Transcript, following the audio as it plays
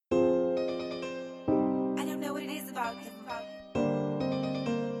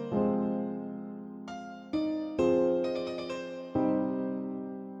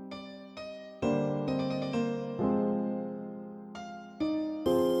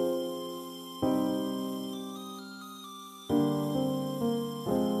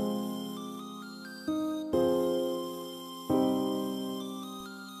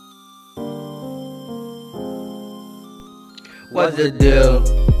What's the deal?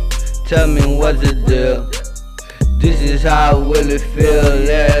 Tell me what's the deal? This is how I really feel,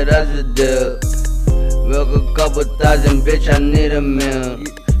 yeah, that's the deal. Milk a couple thousand, bitch, I need a meal.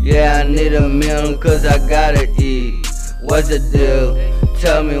 Yeah, I need a meal, cause I gotta eat. What's the deal?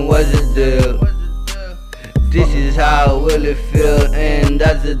 Tell me what's the deal? This is how I really feel, and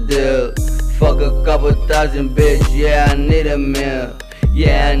that's the deal. Fuck a couple thousand, bitch, yeah, I need a meal.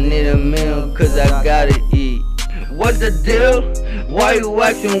 Yeah, I need a meal, cause I gotta eat. What's the deal? Why you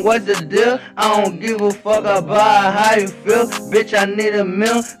asking what's the deal? I don't give a fuck about how you feel. Bitch, I need a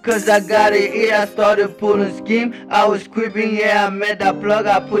meal, cause I gotta eat. I started pulling scheme, I was creeping, yeah, I met that plug,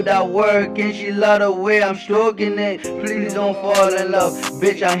 I put that work in. She love the way I'm stroking it. Please don't fall in love,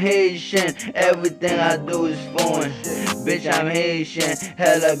 bitch, I'm Haitian. Everything I do is foreign. Bitch, I'm Haitian.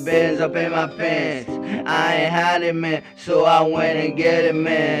 Hella bands up in my pants. I ain't had it, man, so I went and get it,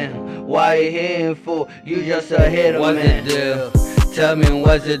 man. Why you hating for? You just a hater, man. What's the deal? Tell me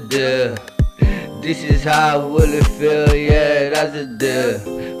what's the deal? This is how I really feel, yeah, that's the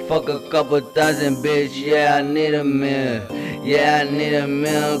deal. Fuck a couple thousand, bitch, yeah, I need a meal. Yeah, I need a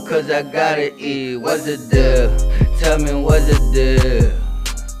meal, cause I gotta eat. What's the deal? Tell me what's the deal?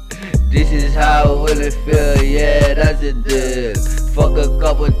 This is how I really feel, yeah, that's the deal. Fuck a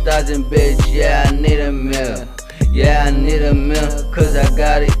couple thousand, bitch, yeah, I need a meal. Yeah, I need a meal, cause I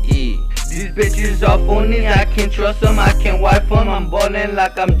gotta eat. These bitches are phony, I can't trust them, I can't wipe them. I'm ballin'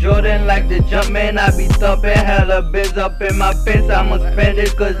 like I'm Jordan, like the jump man. I be thumping hella biz up in my pants. I'ma spend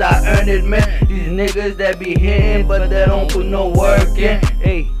it cause I earned it, man. These niggas that be hitting, but they don't put no work in.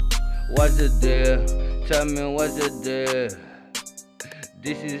 Hey, what's the deal? Tell me what's the deal?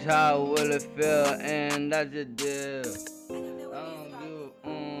 This is how I really feel, and that's the deal. I don't give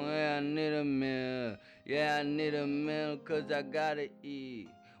yeah, I need a meal. Yeah, I need a meal, cause I gotta eat.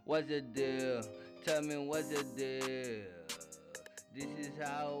 What's the deal? Tell me what's the deal? This is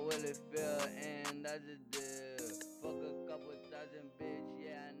how I really feel, and that's the deal. Fuck a couple thousand, bitch.